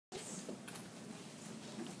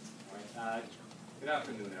Good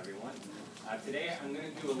afternoon, everyone. Today I'm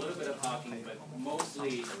going to do a little bit of talking, but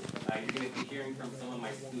mostly you're going to be hearing from some of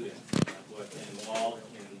my students who have been involved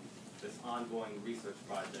in this ongoing research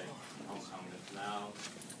project in Hong Kong that's now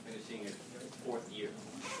finishing its fourth year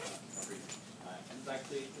of research. It's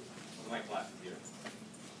actually one of my classes here.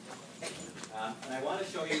 And I want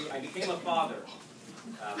to show you, I became a father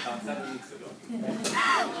about 7 weeks ago.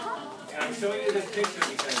 And I'm showing you this picture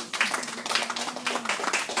because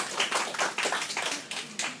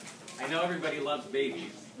I know everybody loves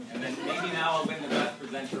babies, and then maybe now I'll win the Best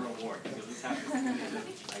Presenter Award. You'll just have to see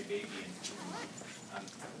my baby.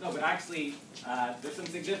 No, but actually, there's some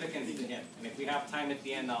significance to him. And if we have time at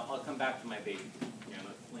the end, I'll come back to my baby. And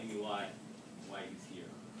I'll explain you why he's here.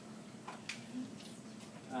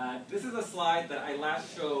 This is a slide that I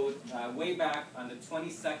last showed way back on the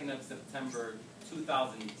 22nd of September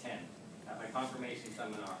 2010 at my confirmation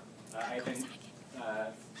seminar. I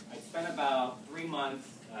spent about 3 months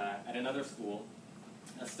at another school,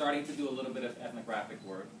 starting to do a little bit of ethnographic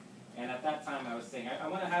work. And at that time I was saying, I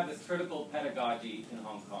want to have this critical pedagogy in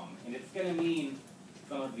Hong Kong. And it's going to mean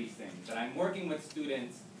some of these things. That I'm working with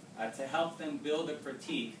students to help them build a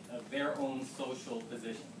critique of their own social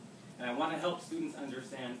position. And I want to help students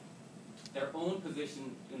understand their own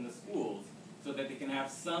position in the schools so that they can have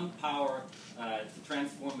some power to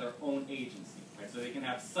transform their own agency. Right? So they can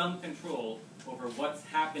have some control over what's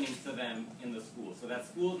happening to them in the school. So that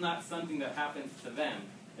school is not something that happens to them.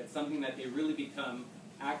 It's something that they really become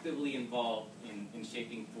actively involved in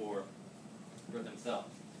shaping for themselves.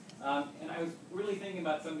 And I was really thinking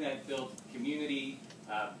about something that built community,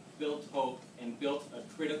 built hope, and built a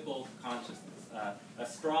critical consciousness, a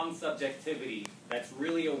strong subjectivity that's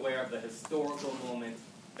really aware of the historical moment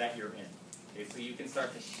that you're in. Okay, so you can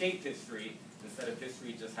start to shape history instead of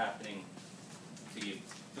history just happening to you.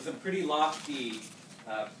 So some pretty lofty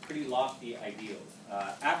ideals.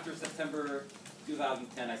 After September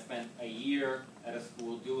 2010, I spent a year at a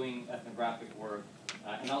school doing ethnographic work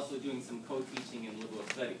and also doing some co-teaching in liberal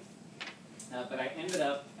studies. But I ended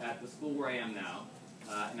up at the school where I am now,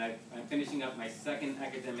 and I'm finishing up my second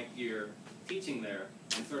academic year teaching there,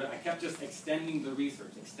 and I kept just extending the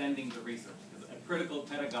research. Because a critical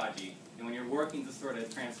pedagogy, and when you're working to sort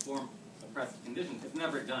of transform oppressive conditions, it's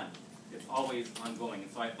never done. It's always ongoing.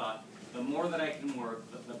 And so I thought, the more that I can work,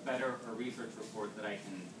 the better a research report that I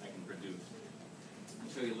can produce.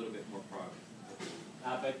 I'll show you a little bit more progress.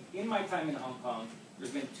 But in my time in Hong Kong,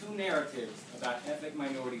 there's been two narratives about ethnic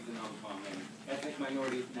minorities in Hong Kong and ethnic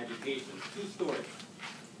minorities in education, two stories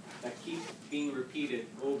that keep being repeated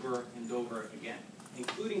over and over again,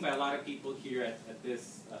 including by a lot of people here at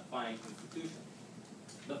this fine institution.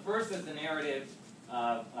 The first is the narrative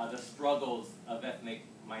of the struggles of ethnic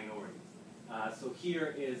minorities. So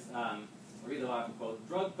here is, I'll read the Latin quote: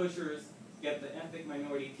 drug pushers get the ethnic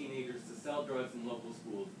minority teenagers to sell drugs in local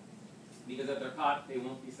schools because if they're caught, they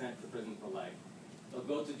won't be sent to prison for life. They'll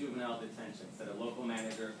go to juvenile detention, said a local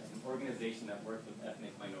manager at an organization that works with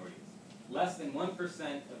ethnic minorities. Less than 1%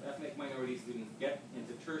 of ethnic minority students get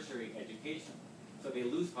into tertiary education, so they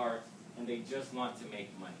lose heart and they just want to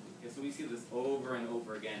make money. Okay, so we see this over and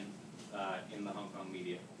over again in the Hong Kong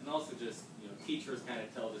media. And also just, teachers kind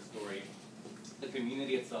of tell the story. The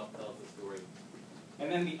community itself tells the story.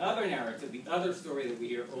 And then the other narrative, the other story that we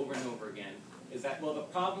hear over and over again is that, well, the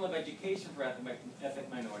problem of education for ethnic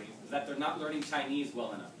minorities is that they're not learning Chinese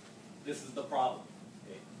well enough. This is the problem.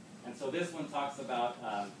 Okay? And so this one talks about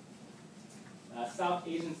South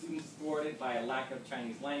Asian students thwarted by a lack of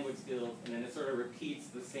Chinese language skills, and then it sort of repeats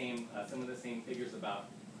the same, some of the same figures about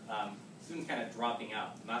students kind of dropping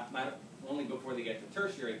out, not only before they get to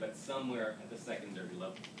tertiary, but somewhere at the secondary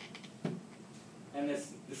level. And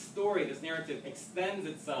this story, this narrative, extends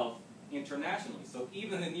itself internationally. So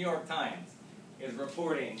even the New York Times is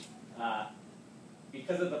reporting,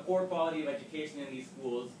 because of the poor quality of education in these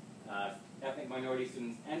schools, ethnic minority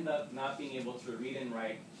students end up not being able to read and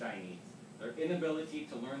write Chinese. Their inability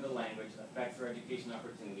to learn the language affects their education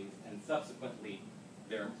opportunities and subsequently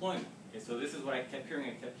their employment. Okay, so this is what I kept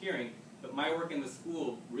hearing, but my work in the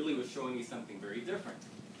school really was showing me something very different.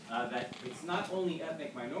 That it's not only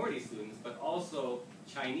ethnic minority students, but also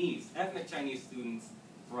ethnic Chinese students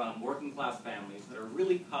from working class families that are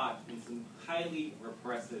really caught in some highly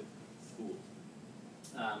repressive schools,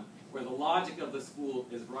 where the logic of the school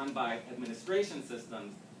is run by administration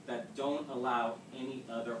systems that don't allow any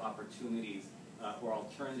other opportunities or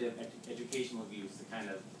alternative educational views to kind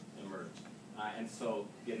of emerge. And so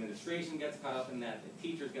the administration gets caught up in that, the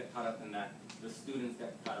teachers get caught up in that, the students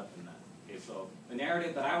get caught up in that. Okay, so the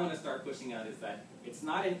narrative that I want to start pushing out is that it's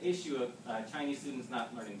not an issue of Chinese students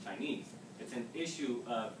not learning Chinese. It's an issue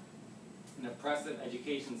of an oppressive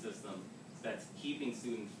education system that's keeping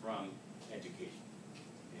students from education.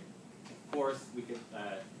 Okay. Of course, we could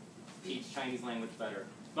teach Chinese language better,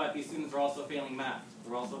 but these students are also failing math,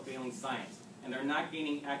 they're also failing science, and they're not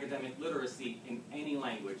gaining academic literacy in any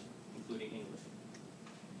language, including English.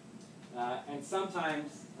 And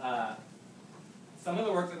sometimes, some of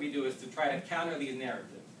the work that we do is to try to counter these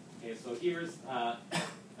narratives. Okay, so here's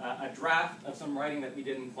a draft of some writing that we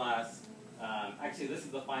did in class. Actually, this is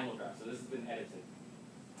the final draft, so this has been edited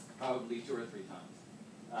probably 2 or 3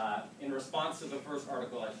 times. In response to the first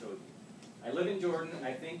article I showed you. I live in Jordan, and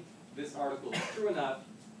I think this article is true enough,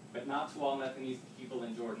 but not to all Lebanese people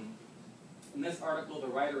in Jordan. In this article, the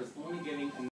writer is only giving